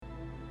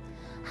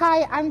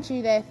Hi, I'm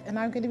Judith, and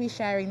I'm going to be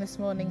sharing this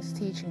morning's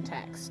teaching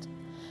text.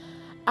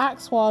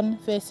 Acts 1,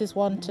 verses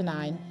 1 to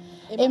 9.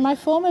 In my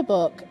former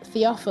book,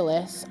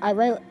 Theophilus, I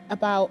wrote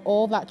about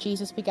all that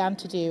Jesus began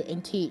to do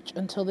and teach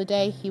until the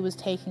day he was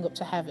taken up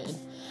to heaven,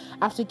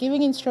 after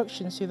giving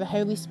instructions through the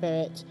Holy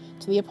Spirit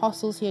to the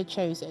apostles he had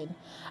chosen.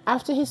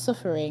 After his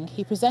suffering,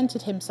 he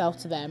presented himself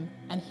to them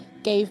and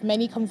gave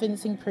many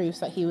convincing proofs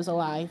that he was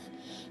alive.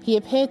 He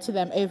appeared to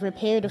them over a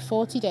period of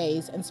 40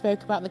 days and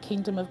spoke about the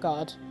kingdom of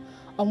God.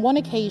 On one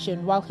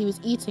occasion, while he was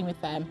eating with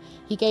them,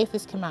 he gave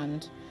this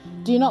command: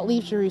 "Do not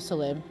leave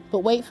Jerusalem, but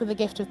wait for the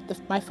gift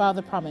my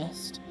Father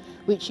promised,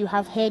 which you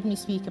have heard me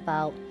speak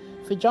about.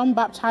 For John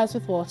baptized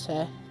with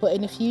water, but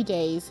in a few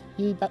days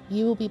you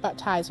will be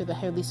baptized with the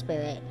Holy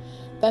Spirit."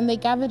 Then they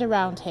gathered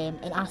around him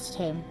and asked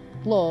him,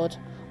 "Lord,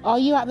 are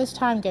you at this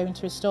time going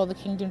to restore the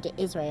kingdom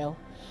to Israel?"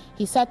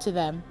 He said to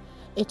them,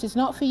 "It is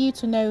not for you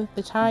to know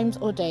the times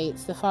or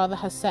dates the Father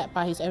has set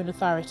by his own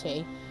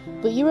authority,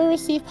 but you will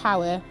receive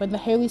power when the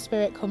Holy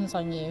Spirit comes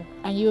on you,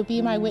 and you will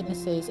be my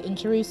witnesses in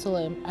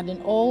Jerusalem and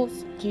in all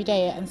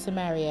Judea and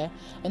Samaria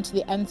and to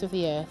the ends of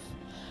the earth."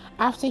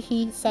 After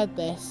he said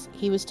this,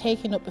 he was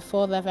taken up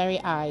before their very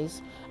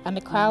eyes, and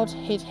a cloud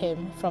hid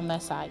him from their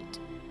sight.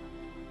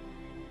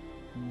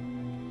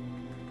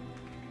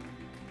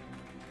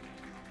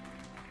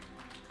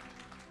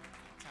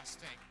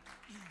 Fantastic.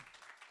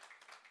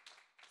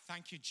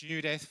 Thank you,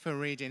 Judith, for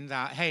reading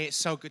that. Hey, it's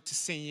so good to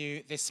see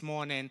you this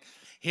morning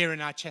here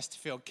in our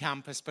Chesterfield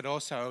campus, but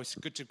also it's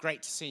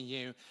great to see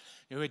you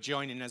who are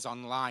joining us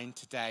online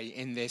today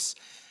in this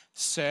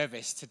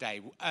service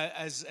today.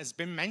 As has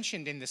been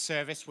mentioned in the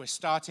service, we're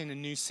starting a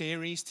new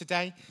series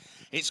today.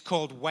 It's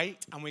called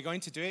Wait, and we're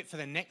going to do it for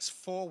the next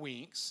 4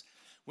 weeks,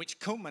 which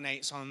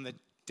culminates on the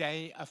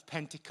day of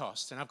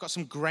Pentecost. And I've got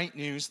some great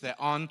news that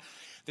on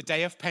the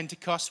day of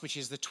Pentecost, which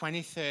is the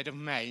 23rd of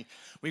May,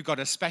 we've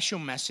got a special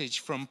message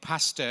from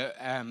Pastor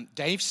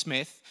Dave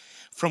Smith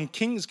from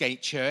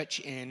Kingsgate Church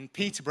in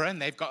Peterborough,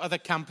 and they've got other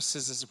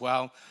campuses as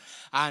well.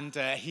 And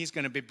he's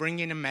going to be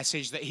bringing a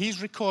message that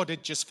he's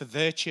recorded just for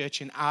their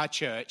church and our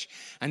church.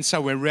 And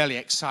so we're really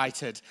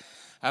excited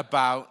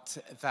about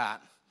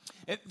that.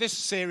 This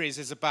series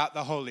is about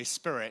the Holy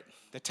Spirit.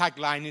 The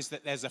tagline is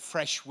that there's a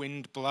fresh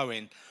wind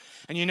blowing.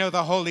 And you know,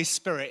 the Holy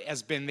Spirit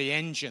has been the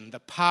engine, the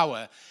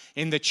power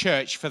in the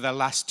church for the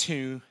last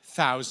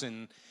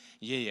 2,000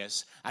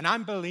 years. And I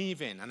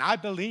believe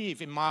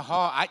in my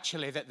heart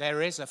actually that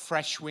there is a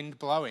fresh wind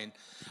blowing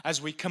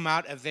as we come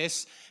out of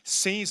this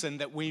season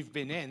that we've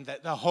been in,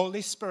 that the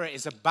Holy Spirit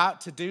is about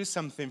to do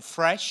something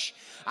fresh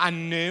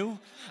and new,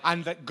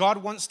 and that God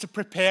wants to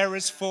prepare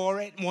us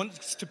for it,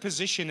 wants to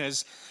position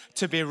us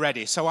to be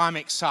ready. So I'm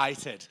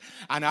excited,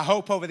 and I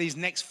hope over these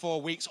next 4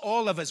 weeks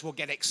all of us will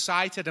get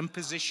excited and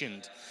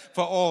positioned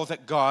for all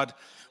that God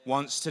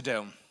wants to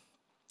do.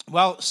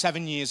 Well,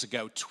 7 years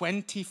ago,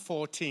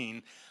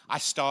 2014, I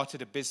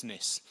started a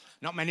business.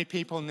 Not many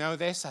people know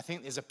this. I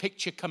think there's a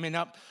picture coming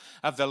up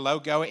of the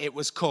logo. It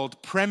was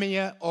called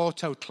Premier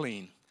Auto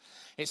Clean.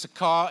 It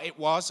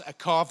was a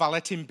car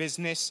valeting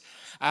business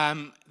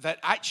that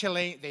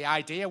actually the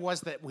idea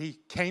was that we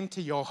came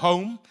to your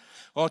home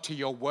or to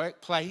your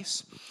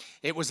workplace.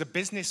 It was a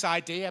business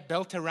idea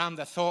built around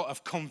the thought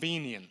of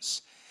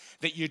convenience,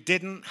 that you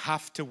didn't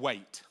have to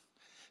wait.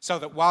 So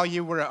that while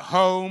you were at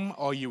home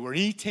or you were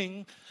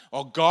eating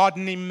or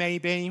gardening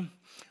maybe,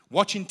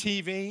 watching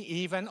TV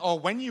even, or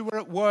when you were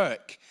at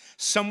work,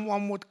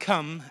 someone would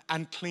come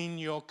and clean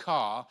your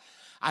car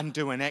and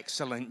do an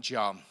excellent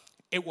job.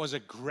 It was a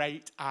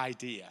great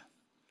idea.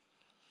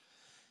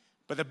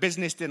 But the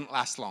business didn't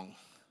last long.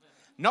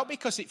 Not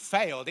because it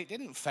failed. It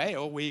didn't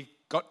fail. We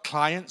got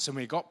clients and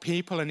we got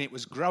people and it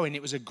was growing.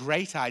 It was a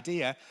great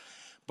idea.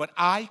 But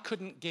I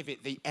couldn't give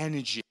it the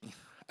energy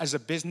as a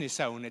business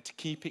owner to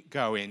keep it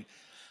going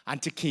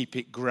and to keep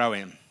it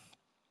growing.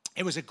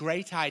 It was a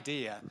great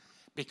idea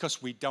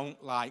because we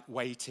don't like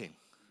waiting.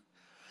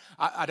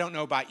 I don't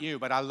know about you,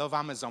 but I love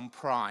Amazon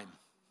Prime.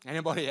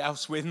 Anybody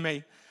else with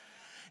me?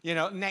 You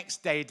know,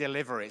 next day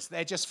deliveries,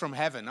 they're just from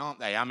heaven, aren't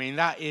they? I mean,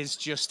 that is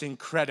just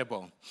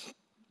incredible.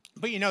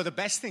 But you know, the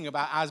best thing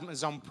about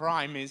Amazon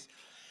Prime is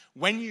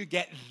when you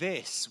get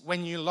this,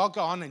 when you log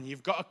on and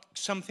you've got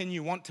something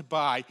you want to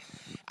buy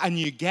and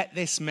you get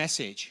this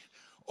message,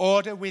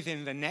 order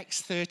within the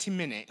next 30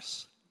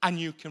 minutes and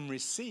you can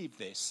receive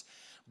this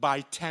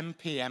by 10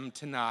 p.m.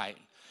 tonight.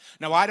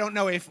 Now, I don't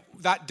know if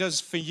that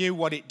does for you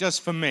what it does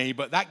for me,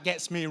 but that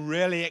gets me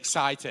really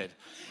excited.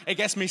 It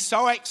gets me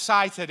so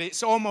excited,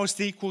 it's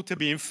almost equal to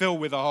being filled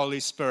with the Holy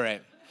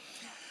Spirit.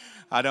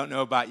 I don't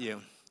know about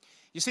you.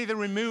 You see, the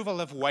removal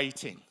of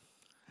waiting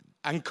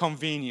and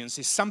convenience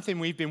is something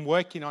we've been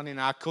working on in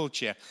our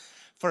culture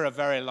for a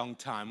very long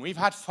time. We've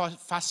had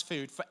fast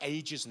food for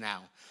ages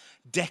now,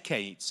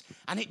 decades,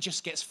 and it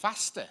just gets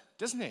faster,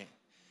 doesn't it?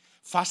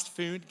 Fast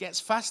food gets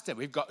faster.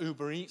 We've got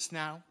Uber Eats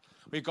now.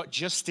 We've got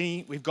Just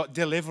Eat. We've got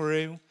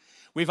Deliveroo.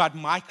 We've had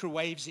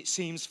microwaves, it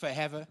seems,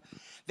 forever.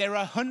 There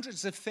are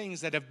hundreds of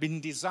things that have been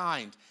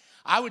designed,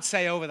 I would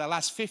say, over the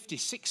last 50,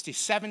 60,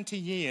 70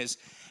 years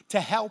to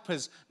help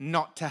us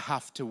not to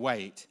have to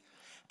wait.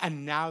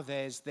 And now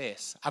there's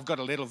this. I've got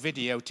a little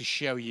video to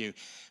show you,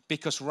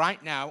 because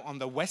right now on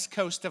the west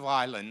coast of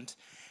Ireland,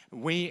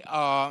 we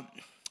are,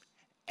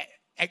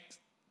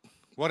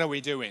 what are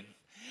we doing?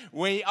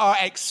 We are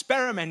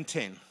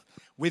experimenting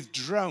with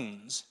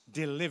drones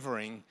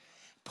delivering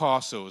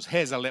parcels.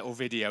 Here's a little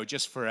video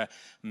just for a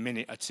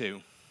minute or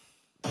two.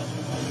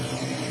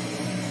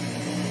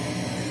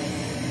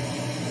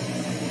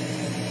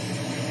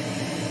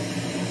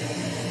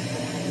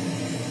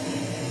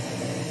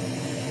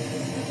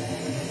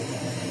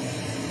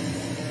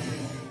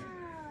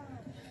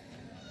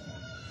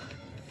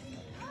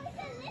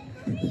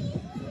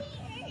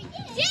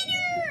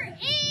 Dinner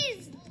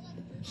is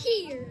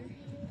here.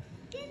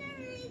 Dinner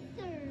is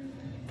served.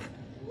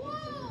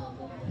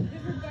 Whoa!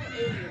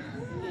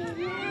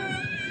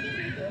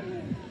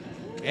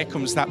 Here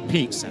comes that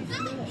pizza. I can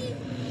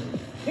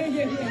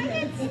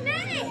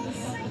smell it.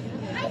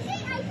 I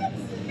think I can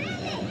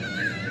smell it.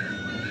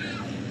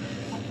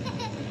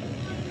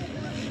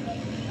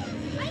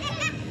 I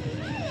can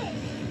smell it.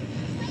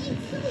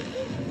 It's so good.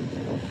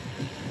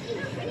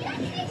 Can you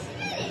actually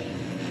smell it?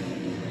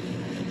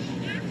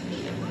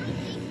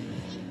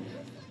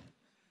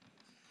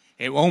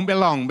 It won't be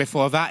long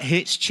before that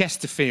hits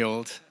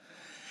Chesterfield.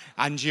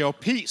 And your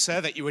pizza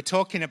that you were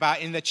talking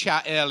about in the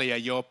chat earlier,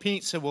 your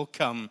pizza will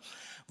come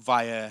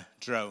via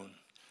drone.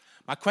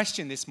 My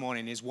question this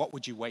morning is, what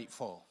would you wait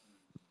for?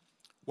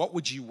 What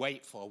would you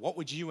wait for? What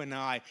would you and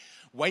I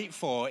wait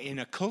for in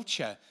a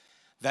culture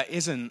that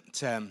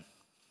isn't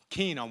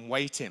keen on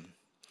waiting?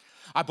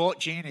 I bought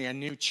Jeannie a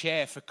new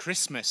chair for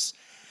Christmas,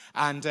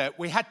 and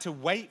we had to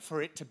wait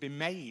for it to be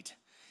made.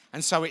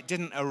 And so it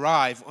didn't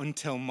arrive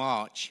until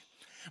March.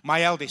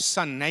 My eldest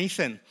son,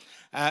 Nathan,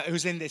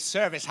 who's in this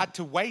service, had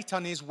to wait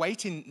on his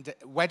wedding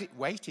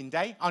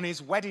day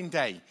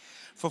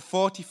for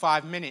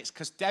 45 minutes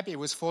because Debbie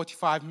was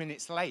 45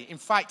 minutes late. In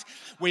fact,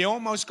 we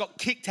almost got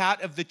kicked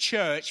out of the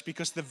church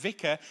because the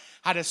vicar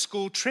had a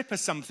school trip or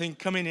something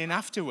coming in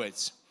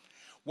afterwards.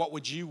 What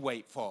would you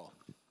wait for?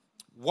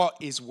 What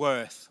is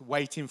worth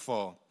waiting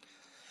for?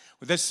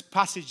 This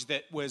passage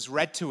that was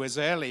read to us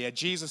earlier,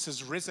 Jesus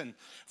has risen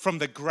from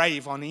the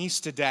grave on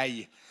Easter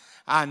Day.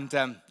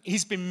 And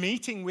he's been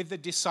meeting with the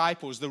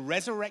disciples. The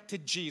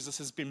resurrected Jesus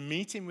has been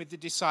meeting with the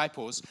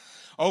disciples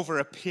over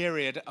a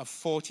period of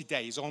 40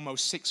 days,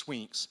 almost 6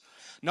 weeks.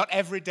 Not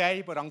every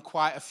day, but on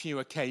quite a few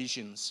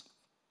occasions.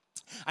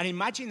 And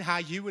imagine how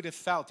you would have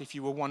felt if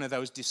you were one of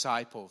those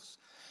disciples.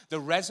 The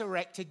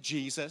resurrected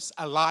Jesus,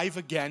 alive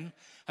again,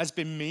 has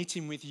been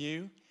meeting with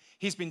you.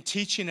 He's been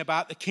teaching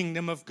about the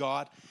kingdom of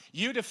God.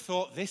 You'd have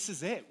thought, this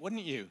is it,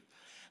 wouldn't you?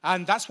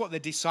 And that's what the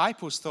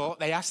disciples thought.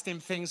 They asked him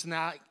things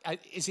now,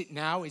 is it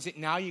now? Is it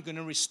now you're going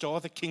to restore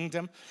the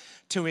kingdom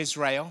to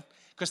Israel?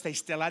 Because they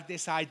still had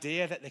this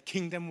idea that the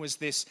kingdom was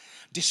this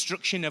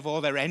destruction of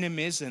all their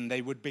enemies and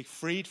they would be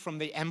freed from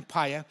the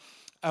empire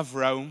of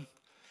Rome.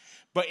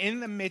 But in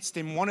the midst,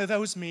 in one of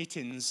those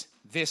meetings,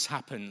 this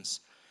happens.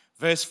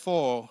 Verse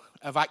 4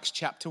 of Acts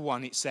chapter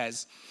 1, it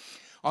says,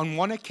 on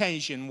one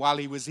occasion, while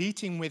he was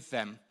eating with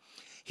them,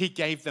 he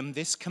gave them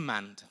this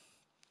command: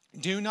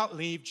 do not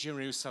leave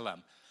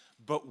Jerusalem,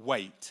 but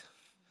wait.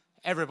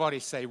 Everybody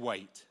say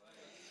wait.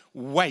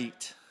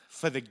 Wait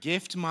for the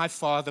gift my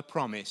Father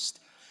promised,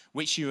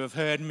 which you have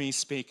heard me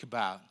speak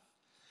about.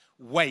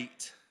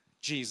 Wait,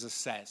 Jesus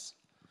says.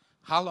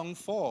 How long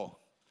for?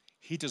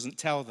 He doesn't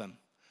tell them.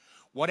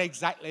 What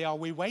exactly are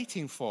we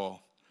waiting for?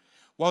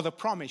 Well, the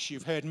promise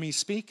you've heard me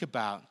speak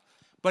about,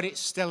 but it's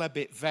still a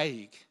bit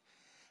vague.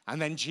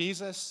 And then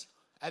Jesus,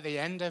 at the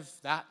end of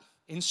that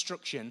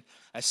instruction,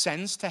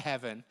 ascends to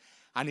heaven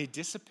and he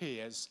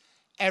disappears.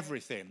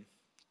 Everything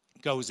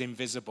goes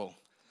invisible.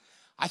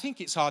 I think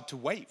it's hard to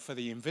wait for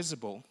the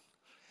invisible.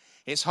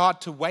 It's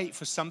hard to wait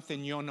for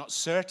something you're not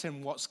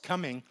certain what's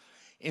coming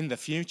in the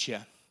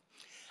future.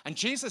 And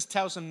Jesus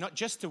tells them not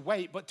just to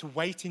wait, but to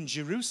wait in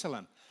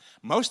Jerusalem.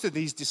 Most of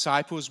these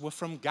disciples were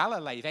from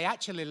Galilee.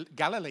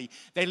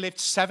 They lived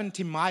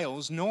 70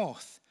 miles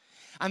north.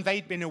 And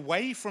they'd been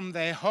away from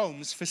their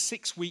homes for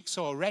 6 weeks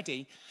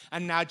already.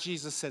 And now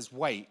Jesus says,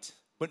 wait.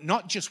 But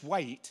not just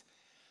wait.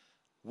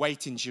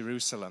 Wait in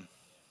Jerusalem.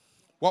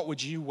 What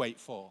would you wait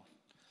for?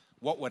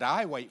 What would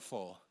I wait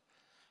for?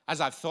 As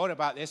I've thought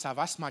about this, I've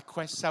asked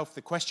myself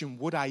the question,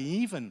 would I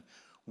even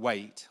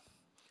wait?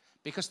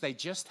 Because they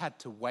just had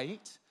to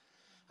wait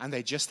and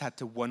they just had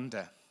to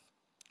wonder.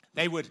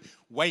 They would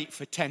wait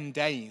for 10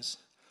 days,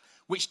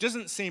 which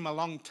doesn't seem a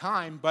long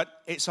time, but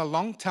it's a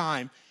long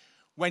time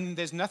when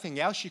there's nothing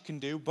else you can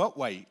do but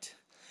wait.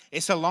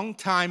 It's a long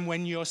time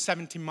when you're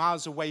 70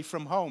 miles away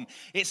from home.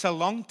 It's a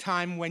long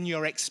time when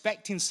you're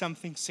expecting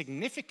something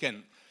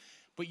significant,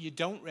 but you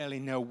don't really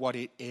know what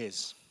it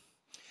is.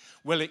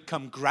 Will it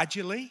come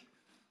gradually,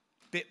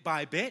 bit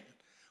by bit,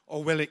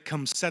 or will it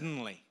come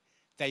suddenly?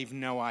 They've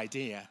no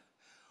idea.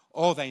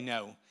 All they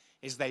know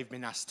is they've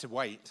been asked to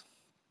wait.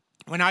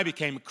 When I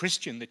became a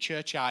Christian, the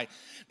church I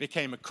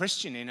became a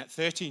Christian in at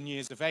 13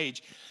 years of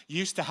age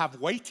used to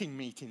have waiting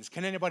meetings.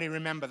 Can anybody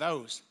remember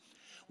those?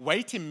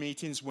 Waiting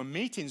meetings were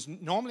meetings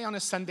normally on a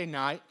Sunday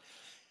night,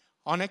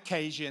 on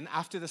occasion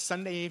after the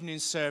Sunday evening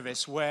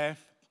service, where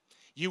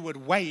you would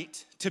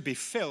wait to be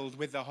filled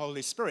with the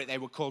Holy Spirit. They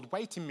were called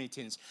waiting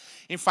meetings.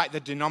 In fact, the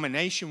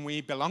denomination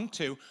we belong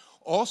to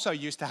also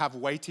used to have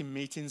waiting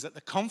meetings at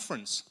the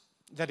conference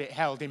that it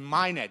held in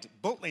Minehead,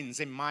 Butlins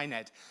in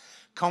Minehead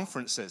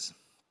conferences.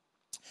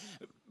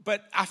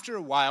 But after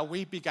a while,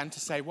 we began to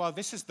say, well,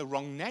 this is the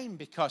wrong name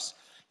because,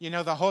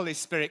 the Holy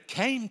Spirit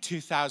came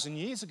 2,000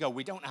 years ago.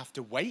 We don't have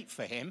to wait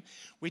for him.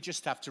 We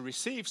just have to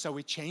receive. So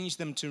we changed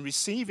them to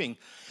receiving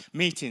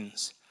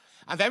meetings.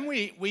 And then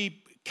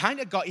we kind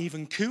of got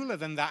even cooler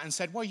than that and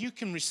said, well, you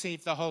can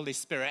receive the Holy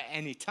Spirit at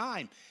any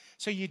time.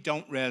 So you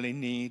don't really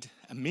need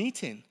a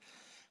meeting.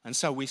 And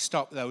so we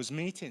stopped those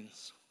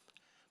meetings.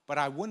 But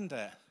I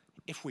wonder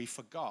if we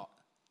forgot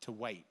to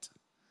wait.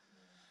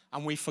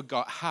 And we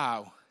forgot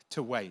how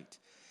to wait.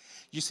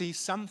 You see,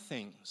 some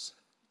things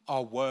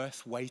are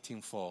worth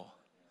waiting for.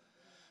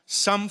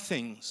 Some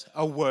things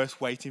are worth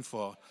waiting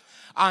for.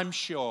 I'm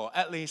sure,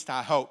 at least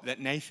I hope,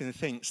 that Nathan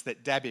thinks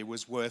that Debbie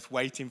was worth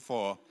waiting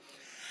for.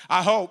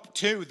 I hope,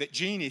 too, that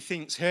Jeannie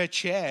thinks her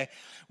chair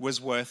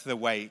was worth the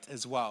wait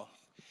as well.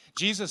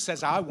 Jesus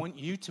says, I want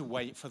you to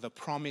wait for the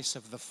promise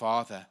of the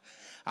Father.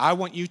 I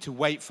want you to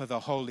wait for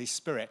the Holy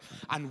Spirit.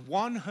 And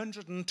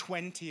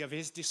 120 of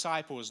his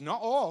disciples,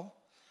 not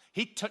all,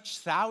 he touched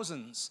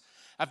thousands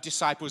of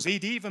disciples.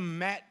 He'd even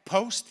met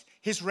post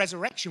his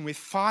resurrection with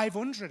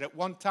 500 at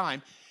one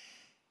time.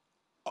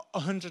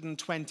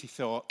 120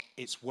 thought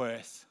it's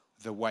worth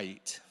the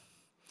wait.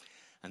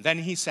 And then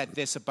he said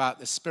this about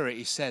the Spirit.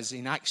 He says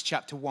in Acts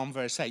chapter 1,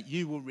 verse 8,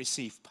 you will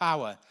receive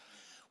power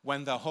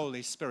when the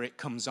Holy Spirit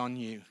comes on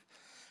you.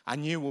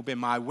 And you will be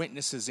my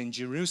witnesses in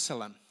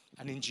Jerusalem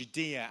and in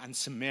Judea and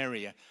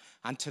Samaria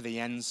and to the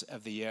ends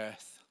of the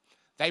earth.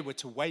 They were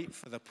to wait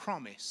for the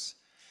promise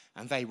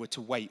and they were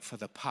to wait for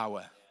the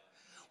power.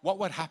 What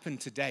would happen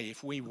today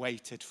if we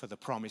waited for the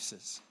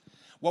promises?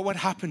 What would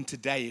happen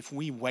today if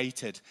we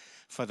waited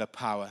for the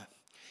power?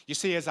 You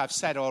see, as I've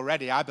said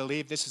already, I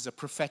believe this is a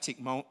prophetic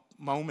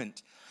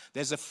moment.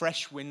 There's a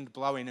fresh wind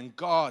blowing, and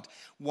God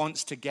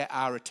wants to get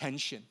our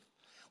attention.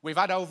 We've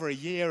had over a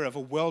year of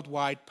a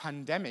worldwide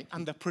pandemic,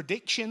 and the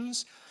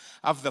predictions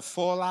of the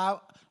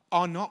fallout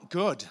are not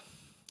good.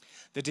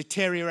 The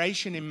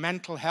deterioration in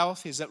mental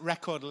health is at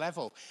record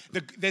level.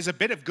 There's a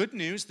bit of good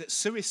news that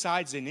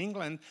suicides in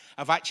England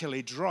have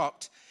actually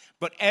dropped,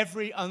 but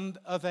every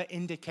other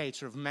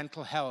indicator of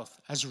mental health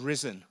has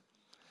risen.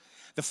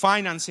 The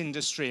finance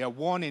industry are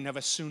warning of a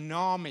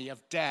tsunami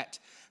of debt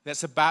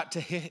that's about to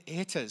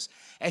hit us,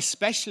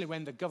 especially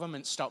when the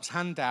government stops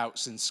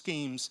handouts and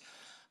schemes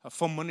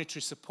for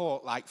monetary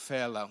support like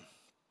furlough.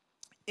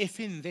 If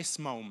in this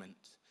moment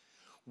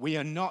we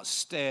are not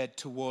stirred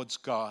towards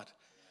God,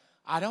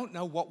 I don't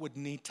know what would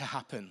need to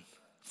happen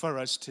for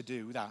us to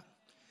do that.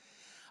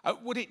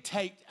 Would it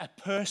take a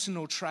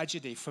personal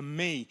tragedy for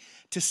me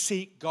to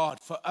seek God,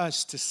 for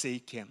us to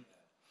seek him?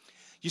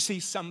 You see,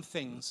 some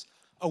things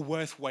are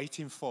worth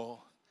waiting for.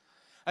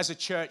 As a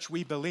church,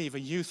 we believe a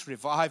youth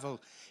revival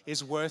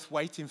is worth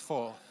waiting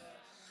for,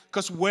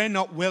 because we're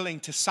not willing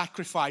to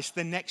sacrifice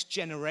the next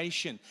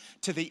generation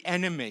to the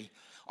enemy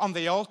on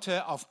the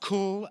altar of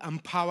cool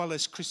and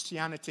powerless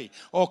Christianity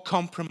or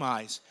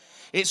compromise.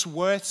 It's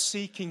worth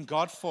seeking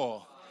God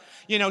for.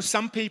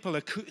 Some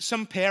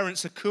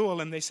parents are cool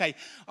and they say,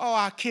 oh,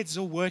 our kids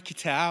will work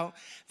it out.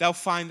 They'll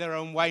find their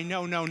own way.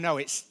 No.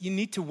 You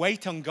need to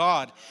wait on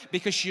God,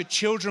 because your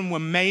children were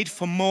made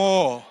for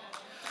more.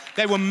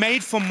 They were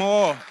made for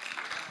more.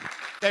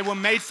 They were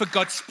made for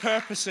God's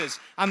purposes,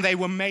 and they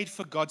were made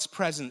for God's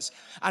presence.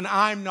 And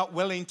I'm not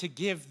willing to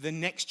give the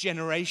next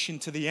generation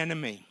to the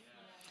enemy.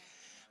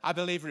 I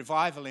believe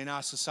revival in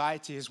our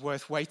society is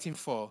worth waiting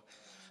for.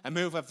 A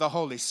move of the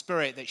Holy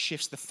Spirit that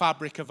shifts the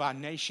fabric of our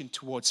nation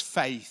towards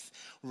faith,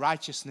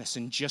 righteousness,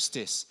 and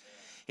justice.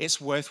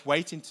 It's worth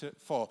waiting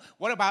for.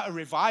 What about a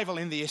revival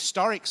in the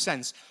historic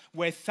sense,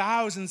 where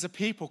thousands of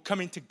people come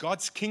into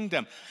God's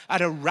kingdom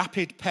at a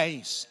rapid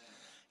pace?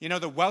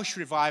 The Welsh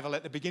revival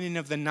at the beginning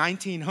of the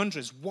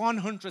 1900s,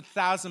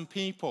 100,000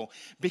 people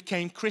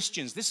became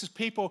Christians. This is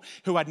people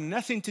who had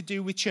nothing to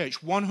do with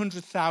church.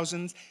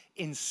 100,000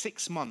 in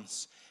 6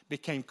 months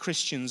became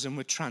Christians and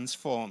were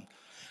transformed.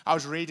 I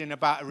was reading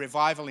about a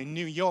revival in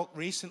New York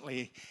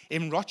recently,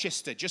 in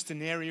Rochester, just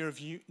an area of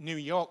New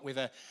York, with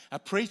a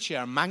preacher,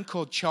 a man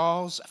called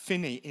Charles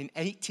Finney, in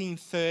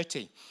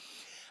 1830.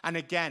 And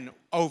again,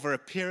 over a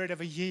period of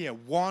a year,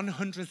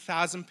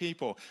 100,000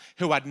 people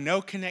who had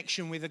no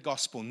connection with the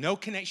gospel, no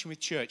connection with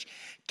church,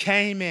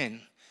 came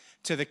in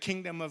to the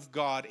kingdom of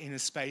God in a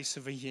space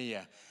of a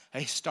year.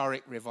 A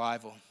historic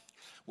revival.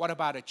 What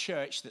about a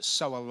church that's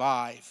so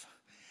alive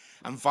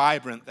and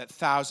vibrant that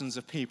thousands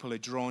of people are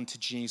drawn to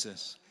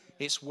Jesus?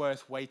 It's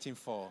worth waiting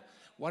for.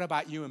 What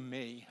about you and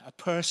me? A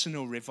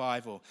personal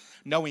revival,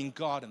 knowing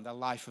God and the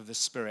life of the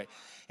Spirit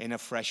in a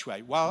fresh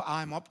way. Well,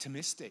 I'm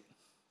optimistic.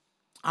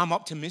 I'm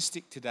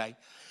optimistic today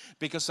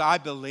because I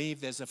believe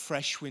there's a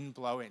fresh wind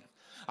blowing.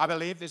 I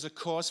believe there's a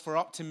cause for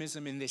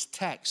optimism in this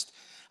text,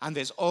 and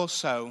there's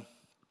also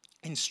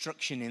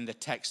instruction in the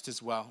text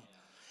as well.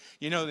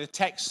 You know, the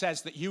text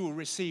says that you will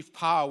receive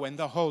power when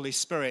the Holy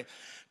Spirit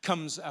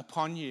comes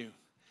upon you.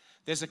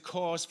 There's a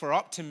cause for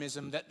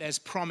optimism that there's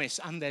promise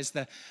and there's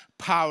the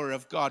power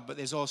of God, but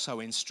there's also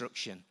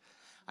instruction.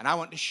 And I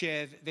want to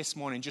share this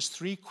morning just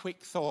 3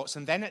 quick thoughts.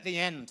 And then at the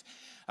end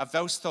of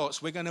those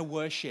thoughts, we're going to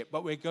worship,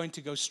 but we're going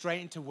to go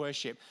straight into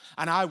worship.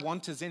 And I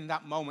want us in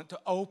that moment to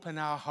open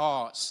our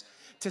hearts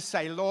to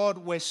say, Lord,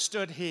 we're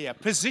stood here.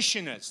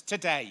 Position us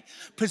today.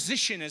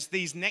 Position us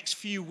these next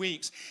few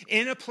weeks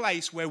in a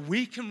place where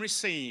we can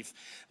receive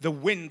the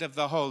wind of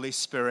the Holy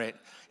Spirit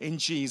in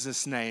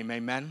Jesus' name.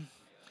 Amen.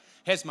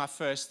 Here's my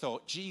first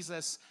thought.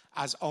 Jesus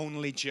has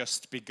only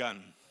just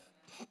begun.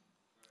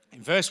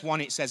 In verse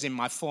 1, it says, in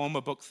my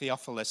former book,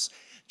 Theophilus,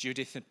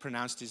 Judith had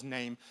pronounced his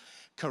name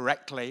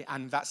correctly,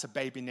 and that's a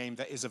baby name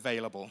that is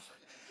available.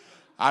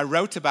 I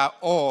wrote about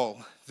all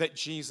that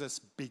Jesus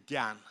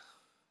began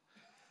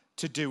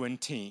to do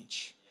and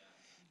teach.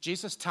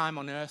 Jesus' time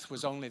on earth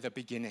was only the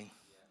beginning.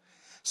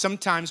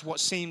 Sometimes what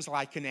seems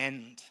like an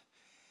end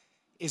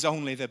is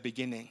only the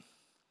beginning.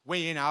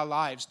 We in our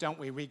lives, don't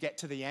we? We get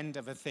to the end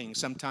of a thing,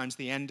 sometimes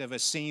the end of a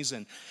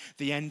season,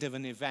 the end of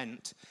an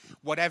event,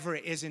 whatever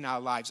it is in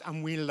our lives,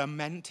 and we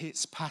lament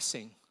its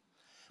passing.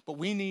 But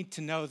we need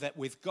to know that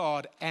with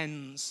God,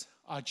 ends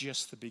are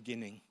just the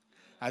beginning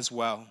as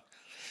well.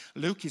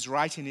 Luke is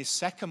writing his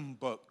second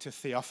book to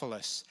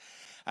Theophilus.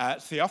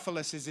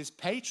 Theophilus is his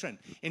patron.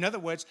 In other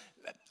words,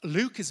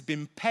 Luke has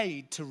been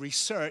paid to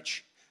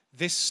research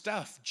this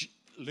stuff,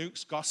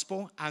 Luke's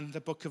gospel and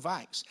the book of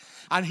Acts.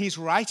 And he's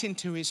writing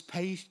to his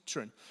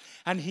patron.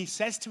 And he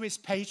says to his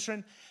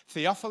patron,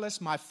 Theophilus,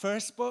 my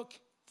first book,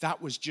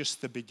 that was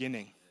just the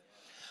beginning.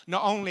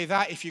 Not only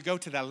that, if you go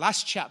to the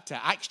last chapter,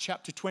 Acts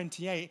chapter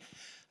 28,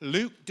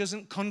 Luke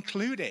doesn't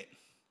conclude it.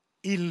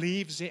 He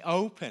leaves it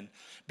open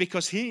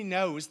because he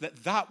knows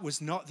that that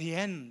was not the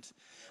end,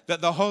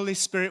 that the Holy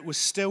Spirit was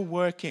still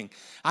working,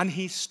 and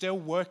he's still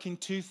working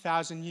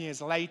 2,000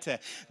 years later.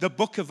 The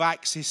book of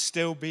Acts is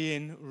still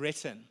being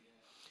written.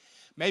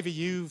 Maybe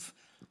you've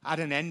had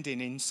an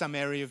ending in some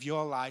area of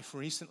your life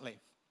recently,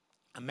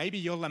 and maybe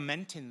you're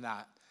lamenting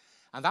that,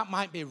 and that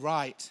might be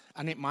right,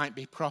 and it might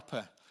be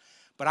proper.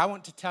 But I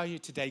want to tell you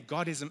today,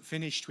 God isn't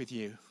finished with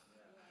you.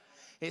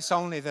 It's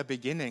only the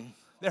beginning.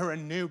 There are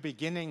new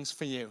beginnings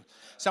for you.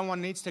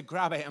 Someone needs to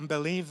grab it and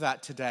believe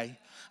that today.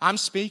 I'm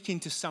speaking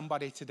to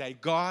somebody today.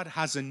 God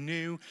has a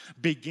new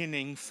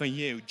beginning for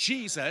you.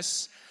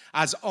 Jesus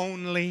has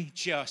only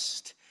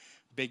just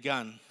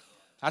begun.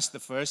 That's the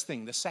first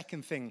thing. The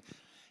second thing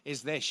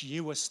is this: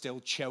 you are still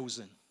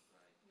chosen.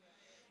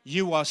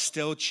 You are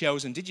still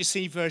chosen. Did you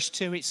see verse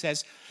 2? It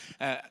says,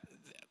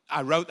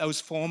 I wrote those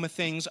former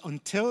things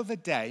until the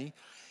day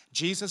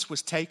Jesus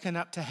was taken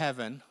up to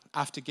heaven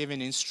after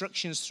giving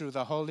instructions through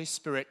the Holy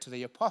Spirit to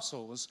the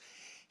apostles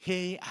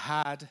he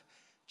had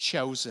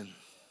chosen.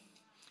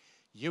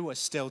 You are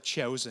still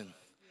chosen.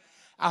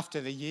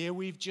 After the year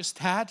we've just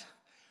had,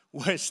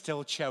 we're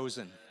still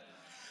chosen.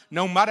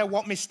 No matter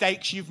what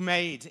mistakes you've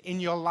made in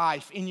your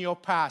life, in your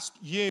past,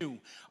 you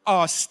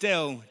are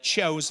still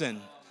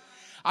chosen.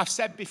 I've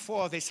said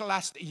before, this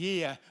last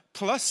year,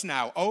 plus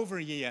now, over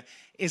a year,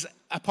 is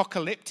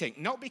apocalyptic.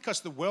 Not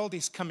because the world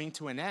is coming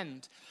to an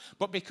end,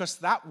 but because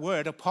that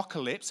word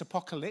apocalypse,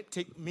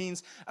 apocalyptic,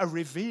 means a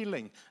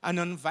revealing, an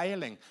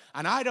unveiling.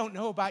 And I don't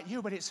know about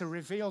you, but it's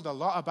revealed a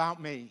lot about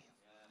me.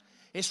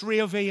 It's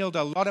revealed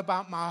a lot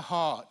about my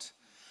heart,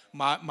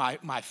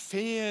 my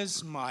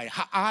fears, my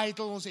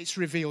idols. It's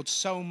revealed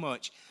so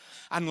much.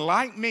 And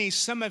like me,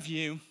 some of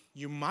you,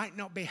 you might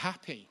not be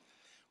happy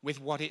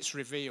with what it's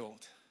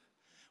revealed.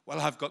 Well,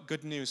 I've got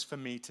good news for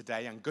me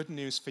today and good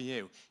news for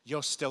you.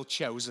 You're still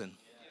chosen.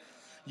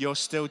 You're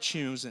still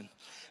chosen.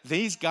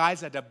 These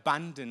guys had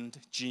abandoned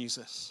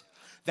Jesus.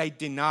 They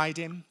denied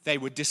him. They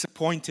were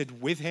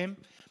disappointed with him.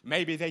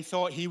 Maybe they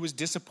thought he was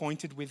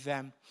disappointed with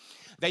them.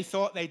 They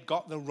thought they'd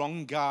got the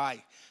wrong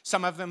guy.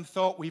 Some of them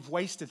thought we've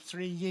wasted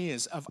 3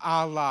 years of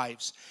our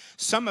lives.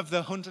 Some of the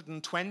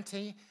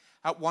 120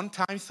 at one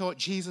time thought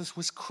Jesus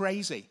was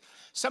crazy.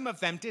 Some of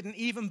them didn't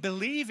even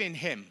believe in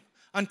him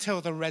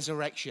until the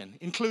resurrection,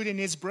 including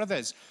his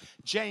brothers,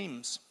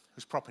 James,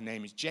 whose proper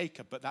name is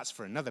Jacob, but that's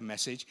for another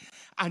message,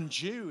 and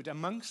Jude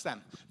amongst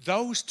them.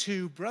 Those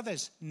two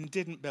brothers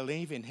didn't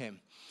believe in him.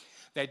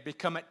 They'd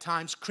become at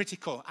times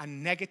critical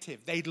and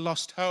negative. They'd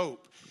lost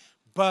hope.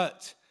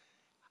 But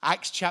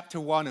Acts chapter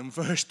 1 and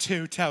verse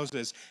 2 tells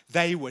us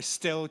they were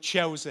still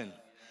chosen.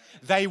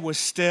 They were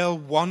still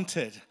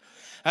wanted.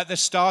 At the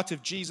start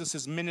of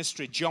Jesus'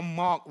 ministry, John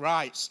Mark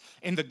writes,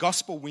 in the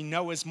gospel we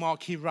know as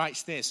Mark, he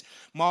writes this,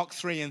 Mark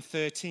 3 and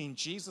 13,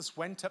 Jesus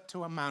went up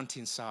to a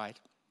mountainside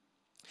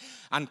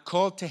and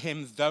called to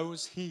him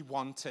those he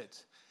wanted,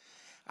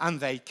 and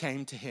they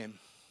came to him.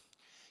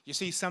 You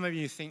see, some of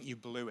you think you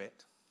blew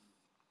it,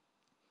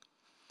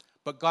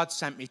 but God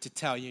sent me to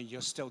tell you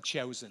you're still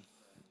chosen.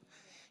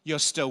 You're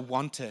still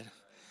wanted.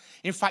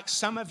 In fact,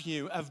 some of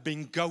you have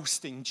been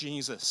ghosting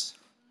Jesus.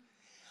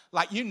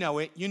 Like, you know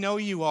it. You know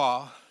you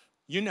are.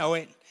 You know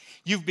it.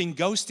 You've been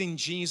ghosting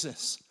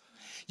Jesus.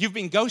 You've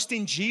been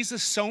ghosting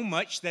Jesus so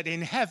much that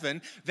in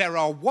heaven there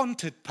are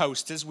wanted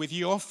posters with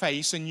your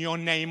face and your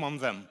name on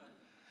them.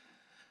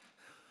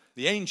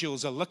 The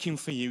angels are looking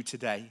for you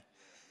today.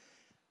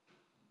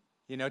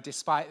 You know,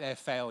 despite their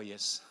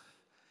failures,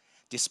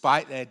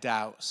 despite their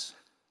doubts,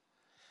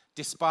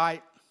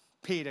 despite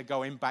Peter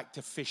going back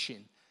to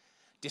fishing,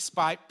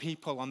 despite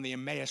people on the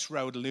Emmaus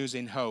Road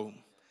losing hope,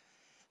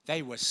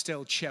 they were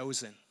still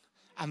chosen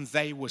and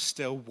they were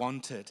still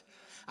wanted.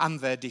 And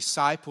their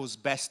disciples'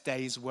 best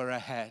days were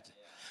ahead.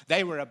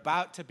 They were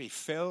about to be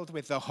filled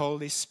with the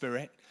Holy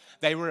Spirit.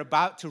 They were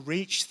about to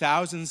reach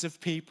thousands of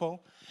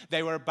people.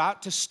 They were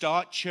about to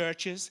start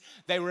churches.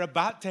 They were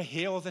about to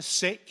heal the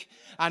sick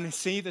and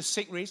see the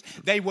sick raised.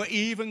 They were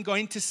even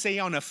going to see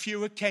on a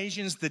few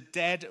occasions the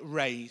dead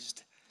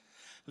raised.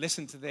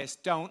 Listen to this.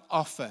 Don't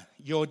offer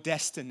your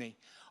destiny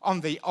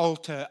on the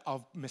altar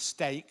of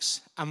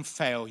mistakes and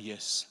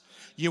failures.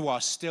 You are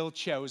still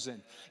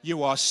chosen.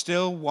 You are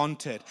still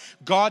wanted.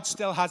 God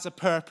still has a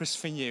purpose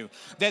for you.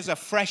 There's a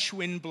fresh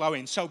wind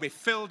blowing, so be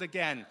filled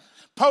again.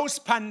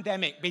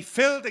 Post-pandemic, be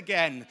filled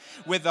again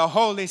with the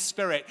Holy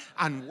Spirit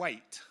and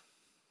wait.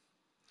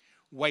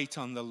 Wait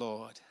on the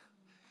Lord.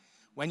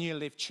 When you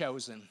live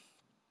chosen,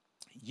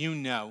 you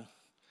know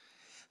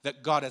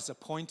that God has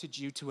appointed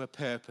you to a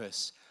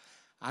purpose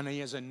and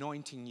He is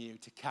anointing you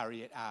to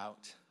carry it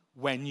out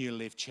when you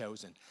live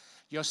chosen.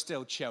 You're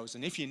still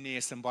chosen. If you're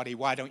near somebody,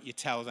 why don't you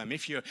tell them?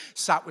 If you're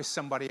sat with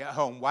somebody at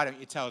home, why don't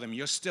you tell them?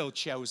 You're still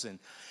chosen.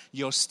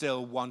 You're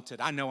still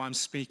wanted. I know I'm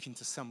speaking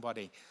to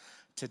somebody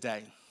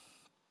today.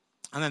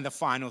 And then the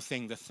final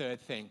thing, the third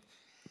thing,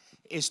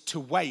 is to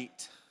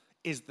wait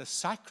is the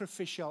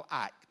sacrificial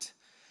act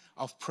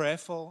of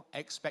prayerful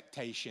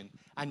expectation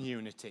and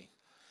unity.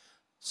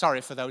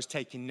 Sorry for those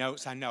taking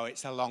notes. I know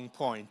it's a long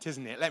point,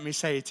 isn't it? Let me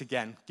say it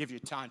again. Give you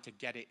time to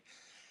get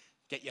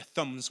your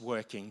thumbs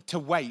working. To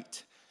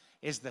wait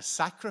is the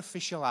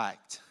sacrificial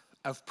act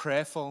of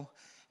prayerful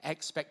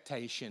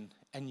expectation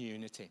and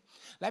unity.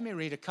 Let me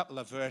read a couple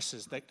of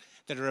verses that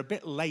are a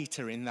bit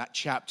later in that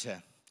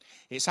chapter.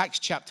 It's Acts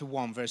chapter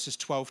 1, verses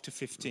 12 to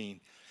 15.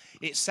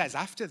 It says,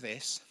 after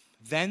this,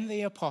 then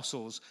the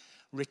apostles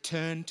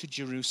returned to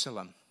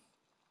Jerusalem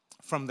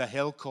from the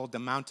hill called the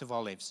Mount of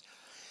Olives.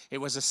 It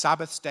was a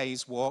Sabbath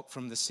day's walk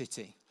from the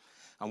city.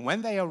 And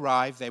when they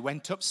arrived, they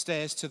went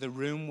upstairs to the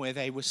room where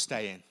they were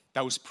staying.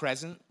 Those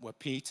present were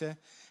Peter,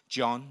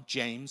 John,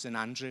 James, and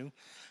Andrew,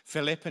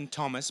 Philip and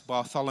Thomas,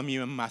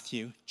 Bartholomew and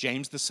Matthew,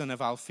 James the son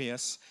of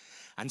Alphaeus,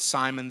 and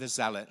Simon the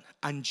Zealot,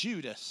 and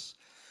Judas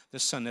the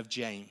son of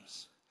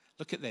James.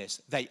 Look at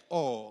this. They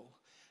all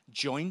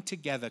joined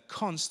together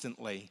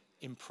constantly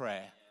in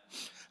prayer,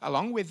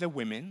 along with the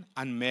women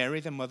and Mary,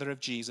 the mother of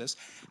Jesus,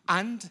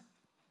 and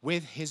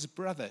with his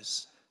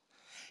brothers.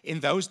 In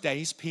those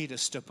days, Peter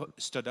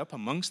stood up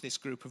amongst this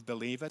group of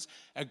believers,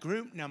 a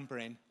group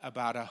numbering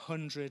about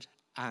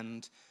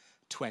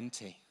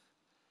 120.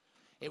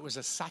 It was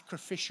a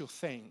sacrificial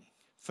thing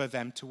for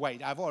them to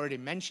wait. I've already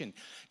mentioned,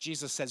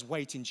 Jesus says,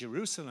 wait in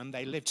Jerusalem.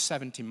 They lived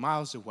 70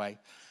 miles away.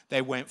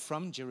 They went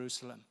from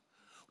Jerusalem.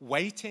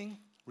 Waiting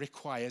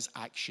requires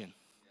action.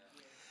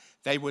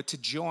 They were to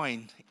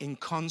join in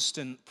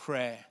constant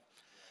prayer.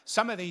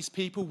 Some of these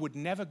people would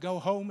never go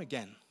home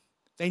again.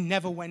 They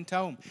never went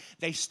home.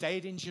 They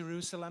stayed in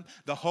Jerusalem.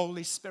 The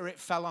Holy Spirit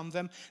fell on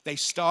them. They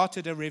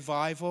started a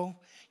revival.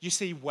 You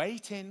see,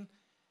 waiting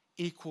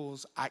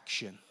equals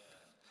action.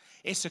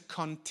 It's a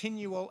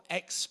continual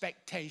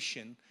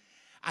expectation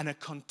and a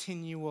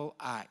continual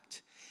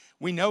act.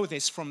 We know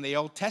this from the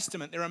Old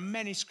Testament. There are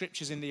many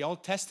scriptures in the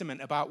Old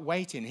Testament about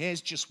waiting.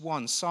 Here's just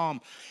one,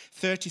 Psalm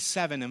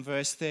 37 and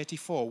verse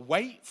 34.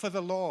 Wait for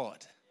the Lord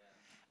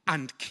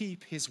and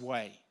keep his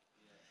way.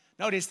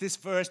 Notice this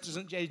verse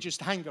doesn't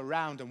just hang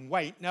around and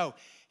wait. No,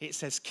 it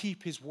says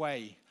keep his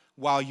way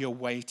while you're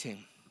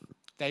waiting.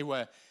 They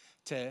were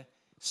to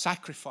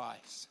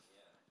sacrifice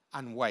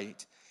and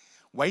wait.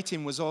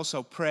 Waiting was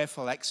also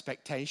prayerful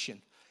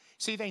expectation.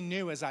 See, they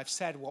knew, as I've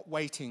said, what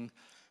waiting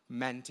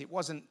meant. It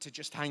wasn't to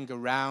just hang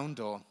around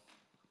or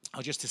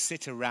just to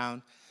sit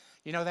around.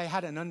 You know, they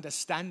had an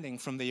understanding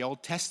from the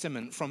Old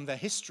Testament, from the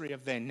history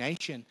of their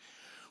nation.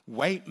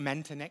 Wait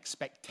meant an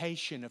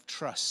expectation of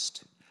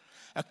trust,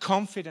 a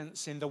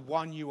confidence in the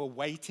one you were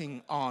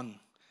waiting on.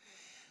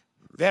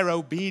 Their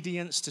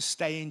obedience to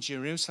stay in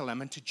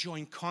Jerusalem and to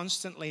join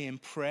constantly in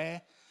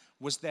prayer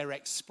was their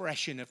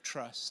expression of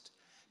trust.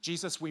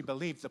 Jesus, we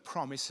believe the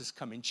promise is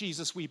coming.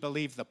 Jesus, we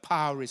believe the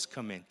power is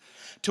coming.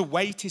 To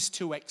wait is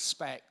to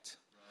expect.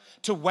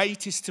 To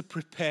wait is to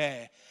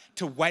prepare.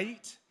 To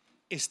wait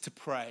is to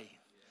pray.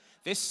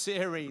 This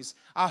series,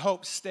 I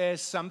hope,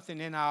 stirs something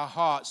in our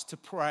hearts to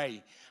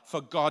pray for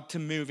God to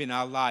move in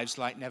our lives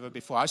like never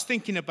before. I was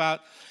thinking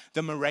about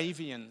the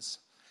Moravians.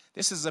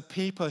 This is a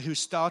people who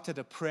started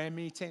a prayer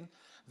meeting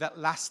that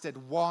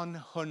lasted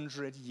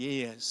 100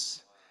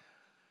 years.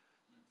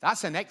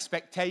 That's an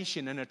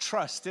expectation and a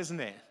trust, isn't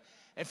it?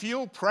 If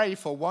you'll pray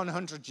for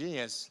 100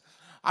 years,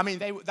 I mean,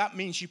 that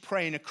means you're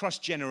praying across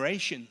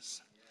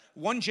generations.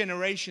 One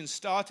generation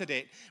started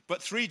it,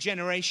 but 3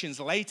 generations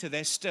later,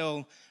 they're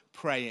still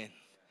praying.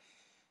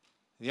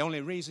 The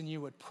only reason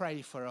you would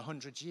pray for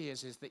 100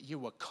 years is that you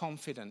were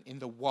confident in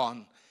the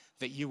one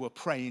that you were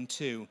praying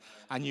to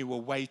and you were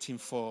waiting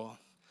for.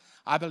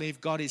 I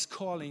believe God is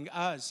calling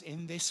us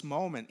in this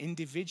moment,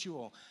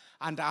 individual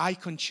and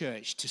Icon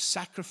Church, to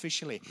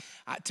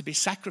be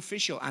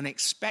sacrificial and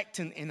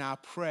expectant in our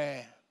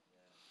prayer.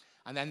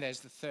 And then there's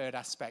the third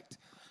aspect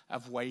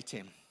of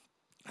waiting.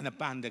 And the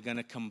band are going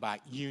to come back.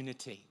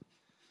 Unity.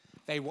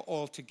 They were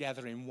all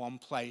together in one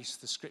place,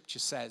 the scripture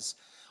says,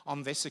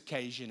 on this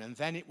occasion. And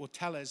then it will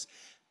tell us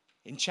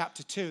in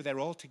chapter 2, they're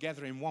all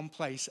together in one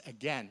place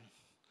again.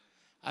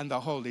 And the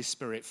Holy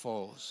Spirit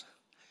falls.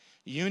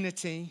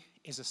 Unity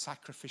is a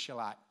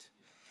sacrificial act.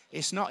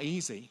 It's not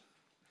easy.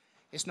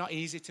 It's not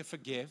easy to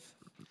forgive.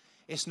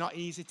 It's not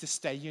easy to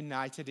stay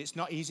united. It's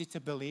not easy to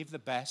believe the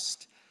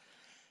best.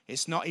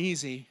 It's not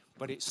easy,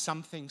 but it's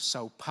something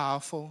so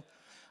powerful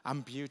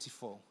and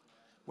beautiful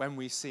when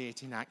we see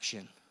it in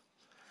action.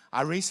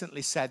 I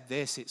recently said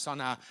this. It's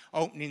on our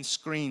opening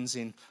screens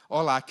in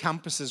all our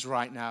campuses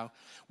right now.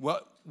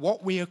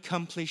 What we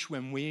accomplish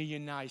when we are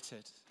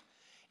united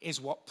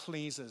is what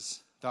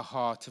pleases the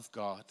heart of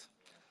God.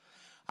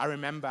 I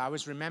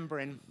was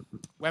remembering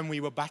when we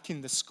were back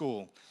in the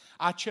school.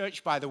 Our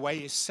church, by the way,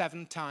 is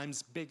 7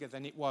 times bigger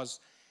than it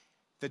was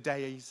the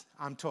days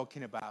I'm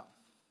talking about,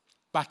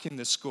 back in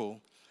the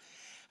school.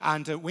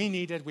 And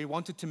we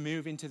wanted to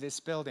move into this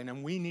building,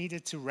 and we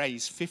needed to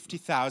raise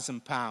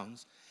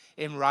 £50,000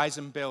 in Rise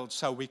and Build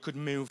so we could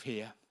move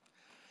here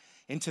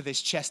into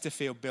this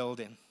Chesterfield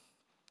building.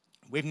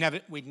 We'd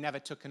never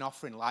took an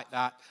offering like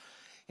that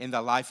in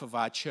the life of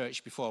our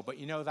church before, but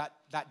you know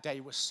that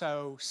day was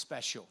so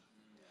special.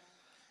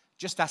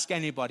 Just ask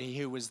anybody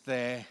who was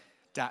there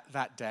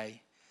that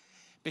day,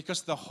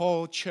 because the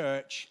whole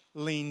church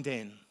leaned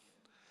in.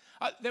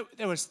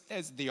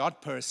 There's the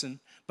odd person,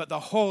 but the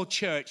whole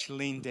church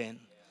leaned in.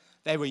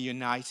 They were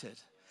united.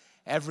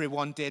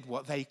 Everyone did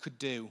what they could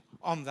do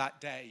on that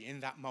day,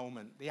 in that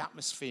moment. The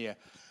atmosphere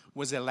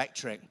was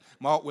electric.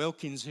 Mark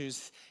Wilkins,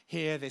 who's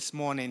here this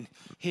morning,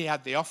 he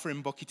had the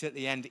offering bucket at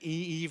the end.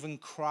 He even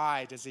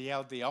cried as he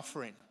held the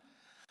offering.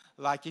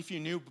 Like, if you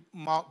knew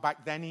Mark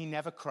back then, he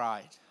never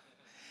cried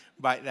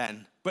back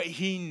then. But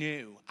he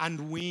knew,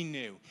 and we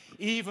knew,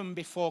 even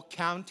before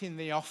counting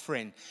the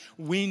offering,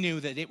 we knew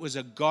that it was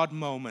a God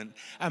moment,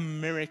 a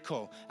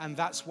miracle, and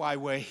that's why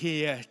we're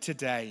here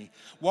today.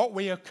 What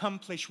we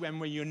accomplish when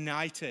we're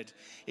united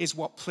is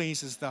what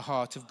pleases the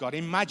heart of God.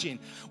 Imagine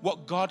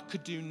what God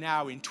could do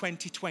now in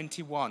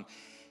 2021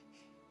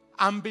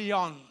 and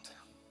beyond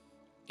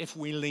if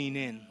we lean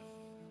in.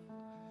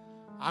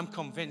 I'm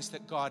convinced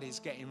that God is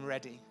getting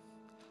ready,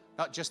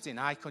 not just in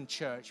Icon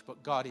Church,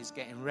 but God is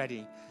getting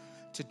ready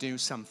to do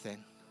something.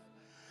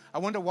 I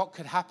wonder what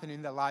could happen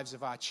in the lives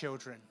of our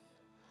children.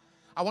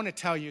 I want to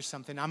tell you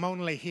something. I'm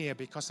only here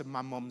because of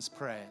my mum's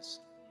prayers.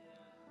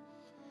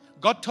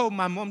 God told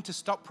my mum to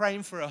stop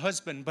praying for her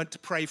husband, but to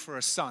pray for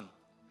her son.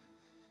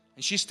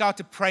 And she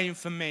started praying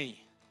for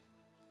me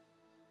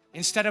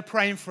instead of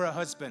praying for her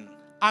husband.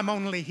 I'm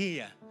only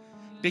here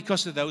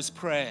because of those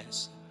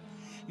prayers.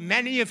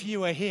 Many of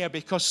you are here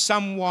because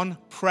someone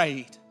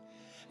prayed,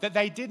 that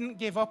they didn't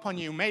give up on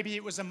you. Maybe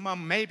it was a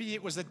mum, maybe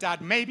it was a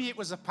dad, maybe it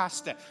was a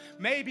pastor,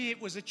 maybe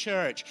it was a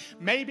church.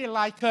 Maybe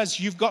like us,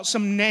 you've got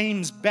some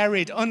names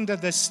buried under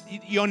this,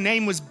 your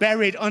name was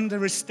buried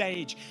under a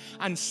stage,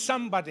 and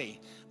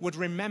somebody would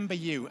remember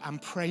you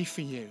and pray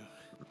for you.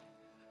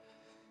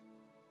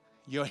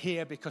 You're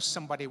here because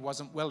somebody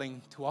wasn't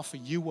willing to offer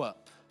you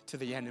up to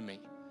the enemy,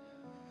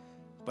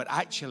 but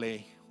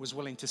actually was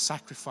willing to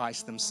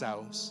sacrifice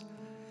themselves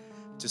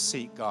to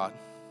seek God.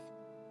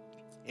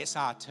 It's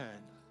our turn.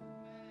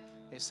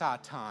 It's our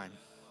time.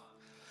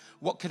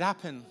 What could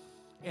happen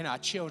in our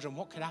children?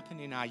 What could happen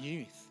in our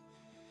youth?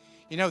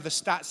 You know, the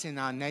stats in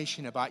our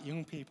nation about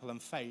young people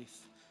and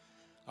faith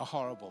are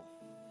horrible.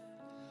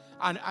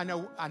 And I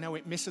know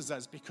it misses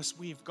us because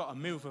we've got a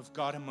move of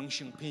God amongst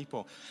young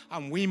people.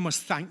 And we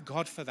must thank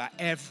God for that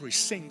every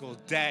single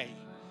day.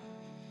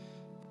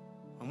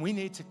 And we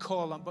need to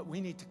call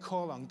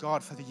on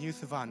God for the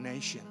youth of our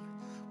nation.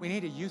 We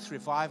need a youth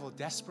revival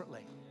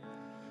desperately.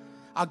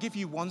 I'll give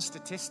you one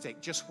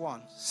statistic, just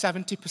one.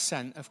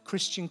 70% of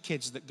Christian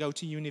kids that go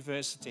to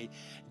university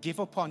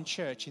give up on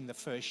church in the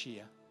first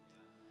year.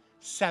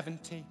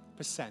 70%.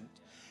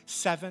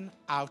 7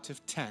 out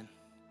of 10.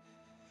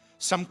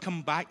 Some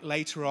come back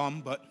later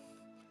on, but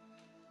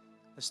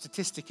the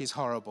statistic is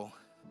horrible.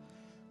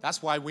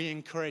 That's why we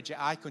encourage at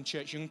Icon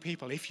Church young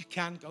people, if you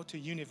can, go to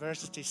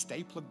university,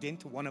 stay plugged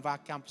into one of our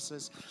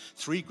campuses.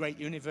 3 great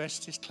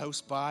universities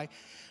close by.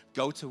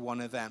 Go to one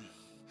of them.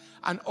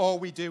 And all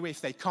we do, if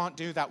they can't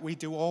do that, we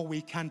do all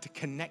we can to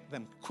connect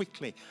them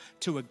quickly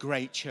to a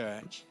great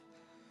church.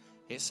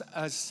 It's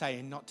us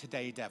saying, not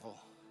today, devil.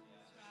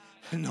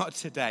 Not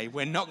today.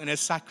 We're not going to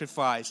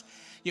sacrifice.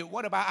 You know,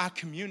 what about our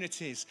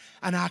communities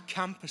and our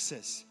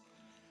campuses?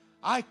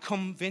 I'm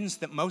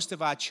convinced that most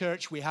of our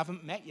church we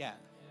haven't met yet.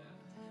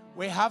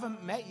 We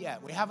haven't met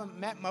yet. We haven't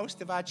met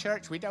most of our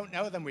church. We don't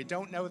know them. We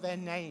don't know their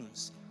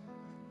names.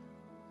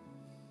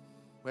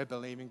 We're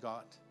believing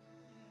God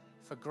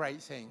for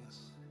great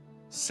things.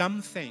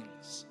 Some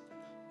things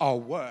are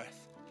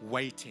worth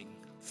waiting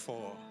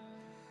for.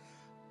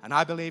 And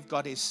I believe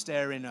God is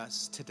stirring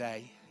us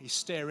today. He's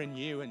stirring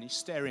you and he's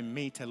stirring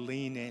me to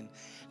lean in.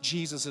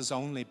 Jesus has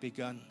only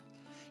begun.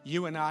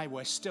 You and I,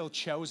 we're still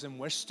chosen.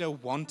 We're still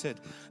wanted.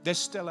 There's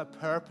still a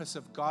purpose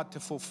of God to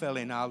fulfill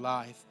in our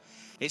life.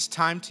 It's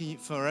time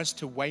for us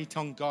to wait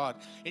on God.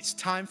 It's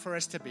time for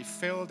us to be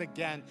filled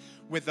again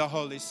with the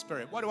Holy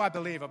Spirit. What do I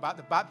believe about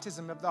the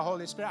baptism of the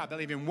Holy Spirit? I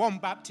believe in one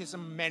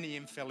baptism, many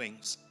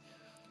infillings.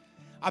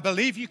 I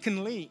believe you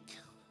can leak.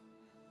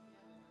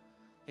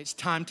 It's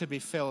time to be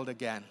filled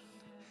again.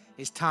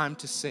 It's time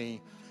to see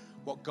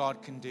what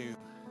God can do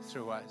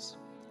through us.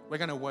 We're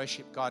going to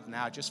worship God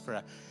now just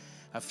for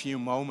a few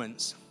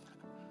moments.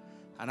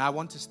 And I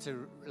want us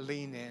to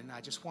lean in.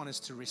 I just want us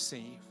to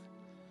receive.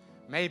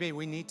 Maybe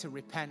we need to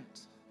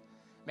repent.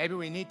 Maybe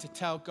we need to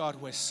tell God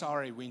we're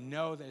sorry. We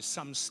know there's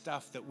some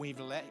stuff that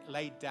we've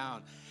laid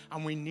down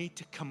and we need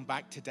to come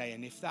back today.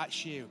 And if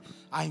that's you,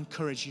 I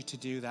encourage you to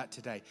do that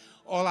today.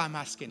 All I'm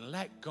asking,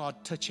 let God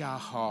touch our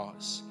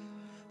hearts.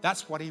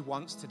 That's what he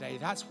wants today.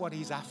 That's what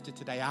he's after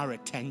today, our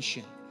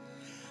attention.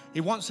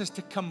 He wants us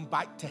to come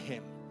back to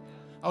him,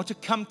 or to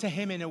come to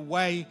him in a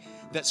way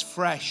that's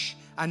fresh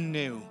and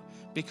new,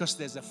 because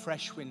there's a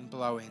fresh wind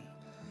blowing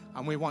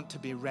and we want to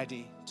be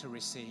ready to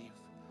receive.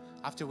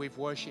 After we've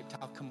worshipped,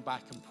 I'll come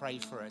back and pray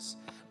for us.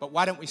 But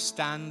why don't we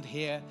stand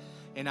here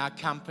in our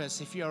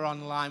campus? If you're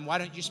online, why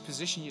don't you just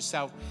position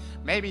yourself?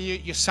 Maybe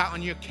you're sat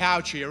on your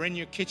couch, or you're in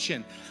your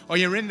kitchen, or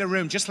you're in the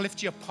room. Just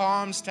lift your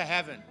palms to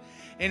heaven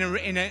in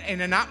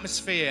an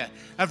atmosphere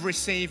of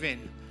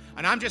receiving.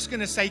 And I'm just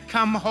going to say,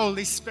 come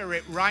Holy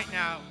Spirit right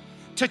now.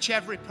 Touch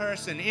every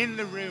person in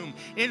the room,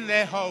 in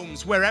their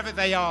homes, wherever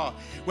they are,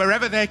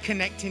 wherever they're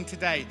connecting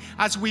today.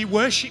 As we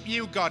worship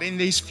you, God, in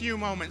these few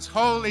moments,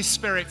 Holy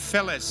Spirit,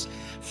 fill us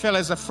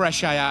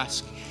afresh, I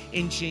ask,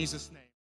 in Jesus' name.